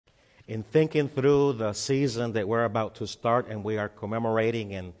in thinking through the season that we're about to start, and we are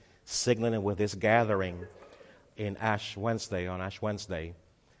commemorating and signaling with this gathering on Ash Wednesday,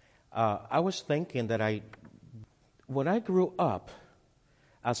 I was thinking that when I grew up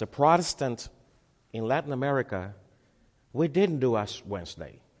as a Protestant in Latin America, we didn't do Ash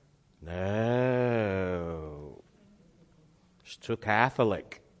Wednesday. No. It's too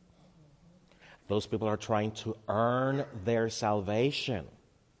Catholic. Those people are trying to earn their salvation.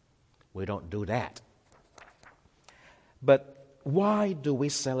 We don't do that. But why do we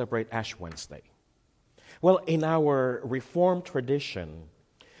celebrate Ash Wednesday? Well, in our Reformed tradition,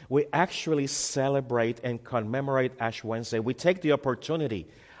 we actually celebrate and commemorate Ash Wednesday. We take the opportunity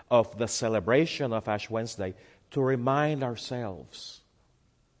of the celebration of Ash Wednesday to remind ourselves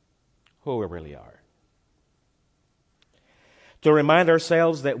who we really are. To remind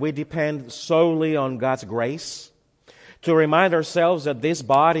ourselves that we depend solely on God's grace. To remind ourselves that this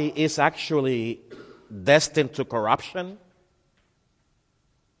body is actually destined to corruption.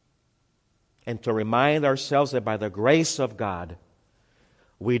 And to remind ourselves that by the grace of God,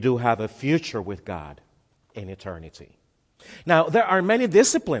 we do have a future with God in eternity. Now, there are many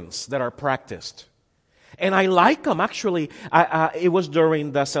disciplines that are practiced. And I like them. Actually, it was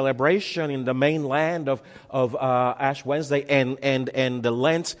during the celebration in the mainland of Ash Wednesday and the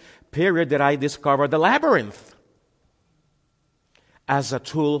Lent period that I discovered the labyrinth as a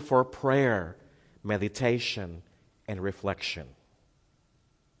tool for prayer, meditation, and reflection.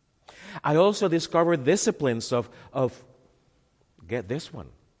 I also discovered disciplines of get this one,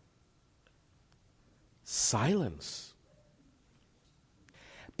 silence.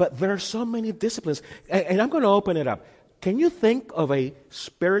 But there are so many disciplines, and I'm going to open it up. Can you think of a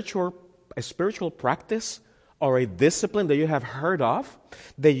spiritual practice or a discipline that you have heard of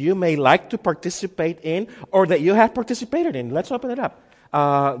that you may like to participate in or that you have participated in? Let's open it up.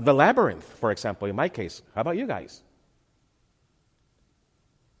 The labyrinth, for example, in my case. How about you guys?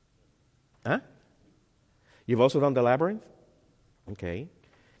 Huh? You've also done the labyrinth? Okay.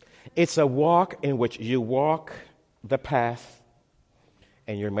 It's a walk in which you walk the path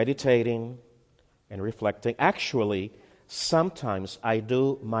and you're meditating and reflecting. Actually, sometimes I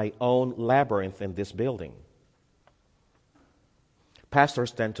do my own labyrinth in this building.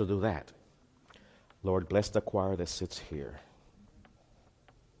 Pastors tend to do that. Lord, bless the choir that sits here.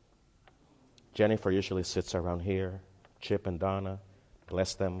 Jennifer usually sits around here. Chip and Donna,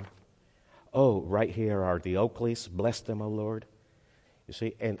 bless them. Oh, right here are the Oakleys. Bless them, O Lord. You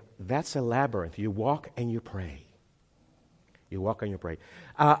see, and that's a labyrinth. You walk and you pray. You walk and you pray.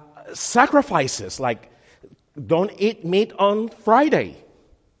 Sacrifices, like don't eat meat on Friday.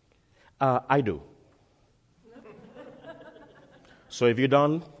 I do. So if you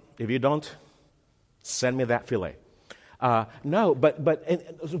don't, send me that fillet. No, but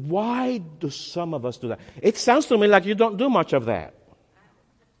why do some of us do that? It sounds to me like you don't do much of that.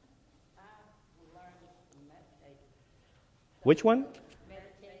 Which one?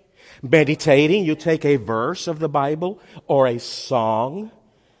 Meditating. You take a verse of the Bible or a song,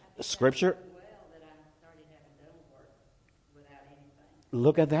 scripture.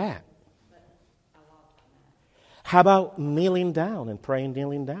 Look at that. How about kneeling down and praying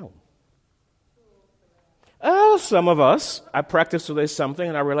kneeling down? Oh, some of us. I practiced today something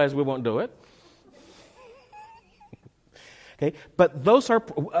and I realized we won't do it. Okay, but those are.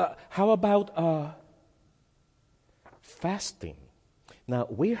 How about fasting? Now,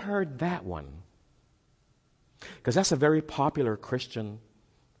 we heard that one because that's a very popular Christian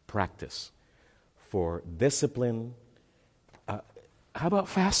practice for discipline. How about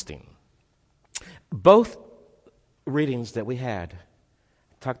fasting? Both readings that we had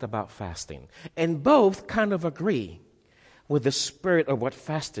talked about fasting, and both kind of agree with the spirit of what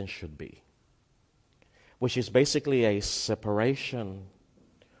fasting should be, which is basically a separation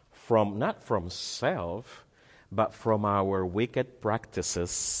from, not from self, but from our wicked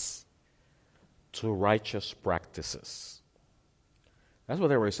practices to righteous practices. That's what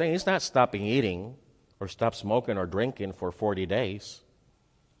they were saying. It's not stopping eating or stop smoking or drinking for 40 days.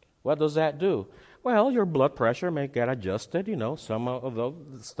 What does that do? Well, your blood pressure may get adjusted, some of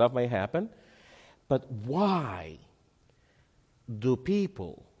those stuff may happen. But why do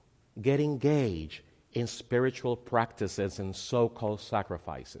people get engaged in spiritual practices and so-called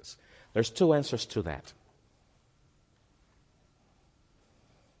sacrifices? There's two answers to that.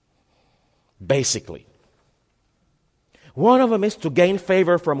 Basically, one of them is to gain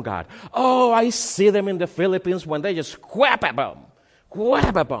favor from God. Oh, I see them in the Philippines when they just whap-a-bum.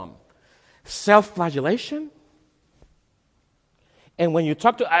 Self-flagellation. And when you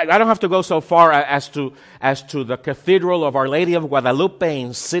talk to, I don't have to go so far as to the Cathedral of Our Lady of Guadalupe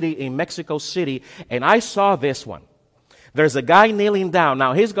in Mexico City, and I saw this one. There's a guy kneeling down.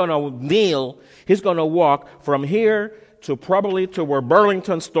 Now he's going to kneel. He's going to walk from here to probably to where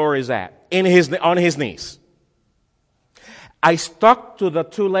Burlington store is at, on his knees. I stuck to the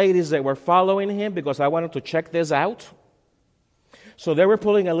two ladies that were following him because I wanted to check this out. So they were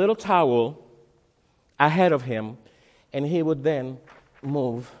pulling a little towel ahead of him, and he would then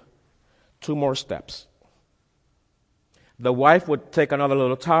move 2 more steps. The wife would take another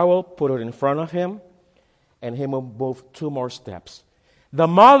little towel, put it in front of him, and he would move 2 more steps. The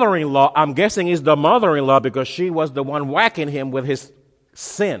mother-in-law, I'm guessing is the mother-in-law because she was the one whacking him with his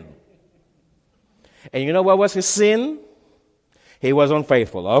sin. And you know what was his sin? He was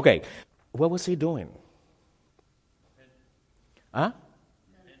unfaithful. Okay. What was he doing? Huh?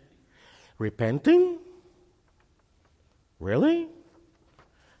 Repenting? Really?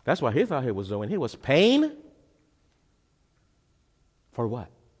 That's what he thought he was doing. He was paying for what?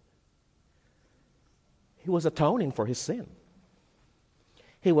 He was atoning for his sin.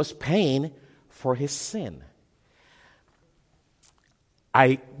 He was paying for his sin.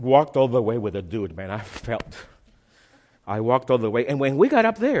 I walked all the way with a dude, man. I walked all the way. And when we got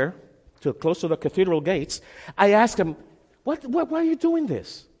up there, close to the cathedral gates, I asked him, why are you doing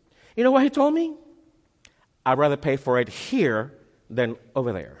this? You know what he told me? I'd rather pay for it here than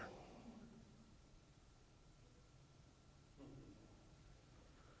over there.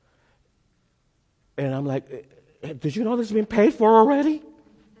 And I'm like, did you know this has been paid for already?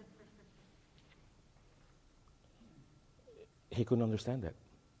 He couldn't understand that.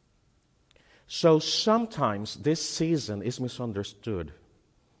 So sometimes this season is misunderstood.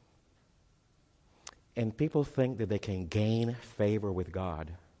 And people think that they can gain favor with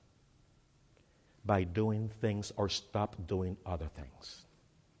God by doing things or stop doing other things.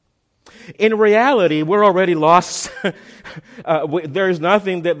 In reality, we're already lost. There's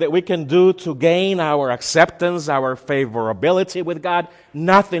nothing that we can do to gain our acceptance, our favorability with God.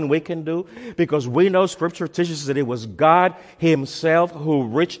 Nothing we can do, because we know Scripture teaches that it was God Himself who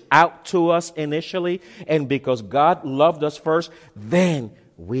reached out to us initially, and because God loved us first, then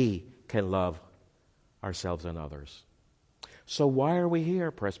we can love ourselves and others. So why are we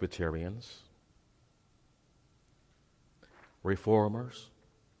here, Presbyterians? Reformers?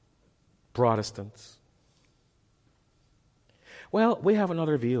 Protestants? Well, we have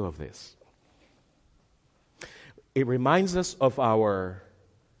another view of this. It reminds us of our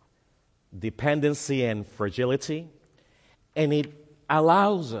dependency and fragility, and it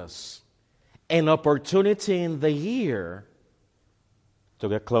allows us an opportunity in the year to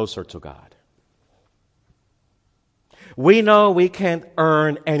get closer to God. We know we can't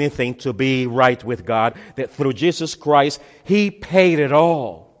earn anything to be right with God, that through Jesus Christ, He paid it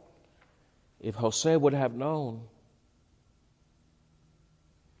all. If Jose would have known,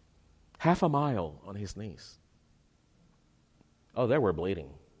 half a mile on his knees. Oh, they were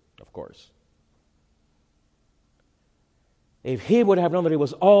bleeding, of course. If he would have known that it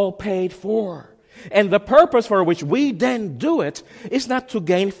was all paid for, and the purpose for which we then do it is not to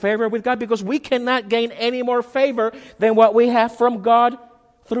gain favor with God, because we cannot gain any more favor than what we have from God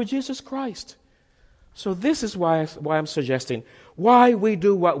through Jesus Christ. So this is why I'm suggesting why we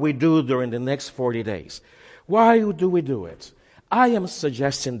do what we do during the next 40 days. Why do we do it? I am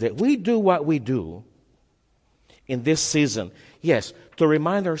suggesting that we do what we do in this season, yes, to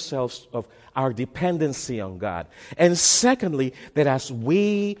remind ourselves of our dependency on God. And secondly, that as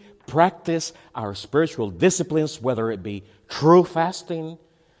we practice our spiritual disciplines, whether it be true fasting,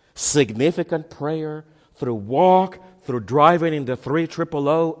 significant prayer, through walk, through driving in the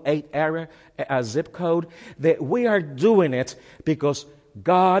 30008 area, zip code, that we are doing it because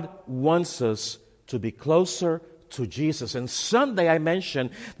God wants us to be closer to Jesus. And Sunday I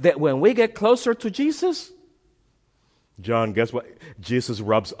mentioned that when we get closer to Jesus, John, guess what? Jesus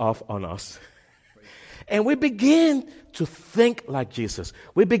rubs off on us. And we begin to think like Jesus.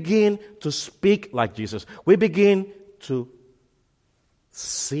 We begin to speak like Jesus. We begin to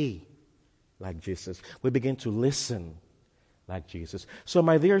see like Jesus. We begin to listen like Jesus. So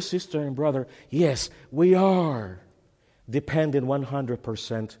my dear sister and brother, yes, we are dependent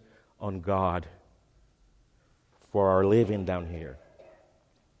 100% on God for our living down here.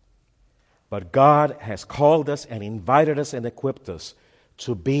 But God has called us and invited us and equipped us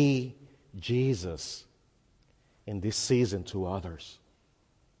to be Jesus in this season to others.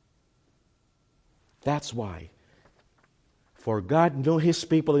 That's why. For God knew His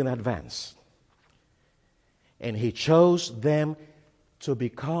people in advance. And He chose them to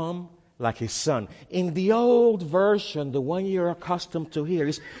become like his Son. In the old version, the one you're accustomed to hear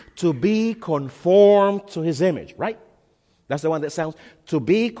is to be conformed to his image, right? That's the one that sounds, to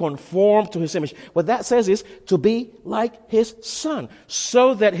be conformed to his image. What that says is to be like his Son,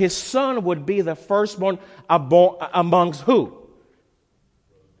 so that his Son would be the firstborn amongst who?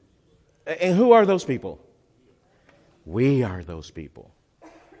 And who are those people? We are those people.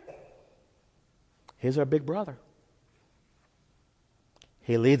 He's our big brother.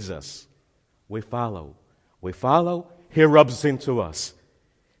 He leads us. We follow. We follow. He rubs into us.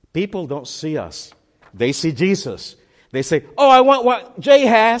 People don't see us. They see Jesus. They say, oh, I want what Jay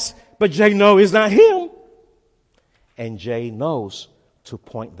has, but Jay knows it's not him. And Jay knows to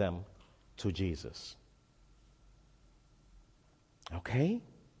point them to Jesus. Okay?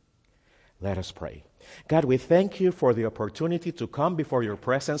 Let us pray. God, we thank you for the opportunity to come before your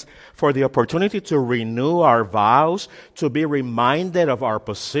presence, for the opportunity to renew our vows, to be reminded of our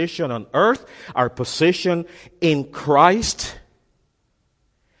position on earth, our position in Christ,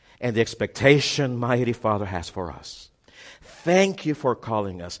 and the expectation mighty Father has for us. Thank you for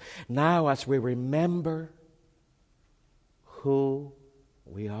calling us. Now, as we remember who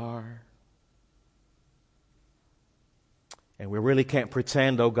we are, and we really can't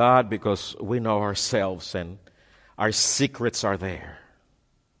pretend, oh God, because we know ourselves and our secrets are there.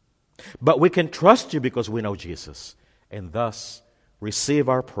 But we can trust you because we know Jesus. And thus, receive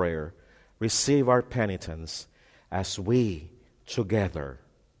our prayer, receive our penitence as we together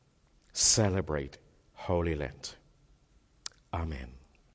celebrate Holy Lent. Amen.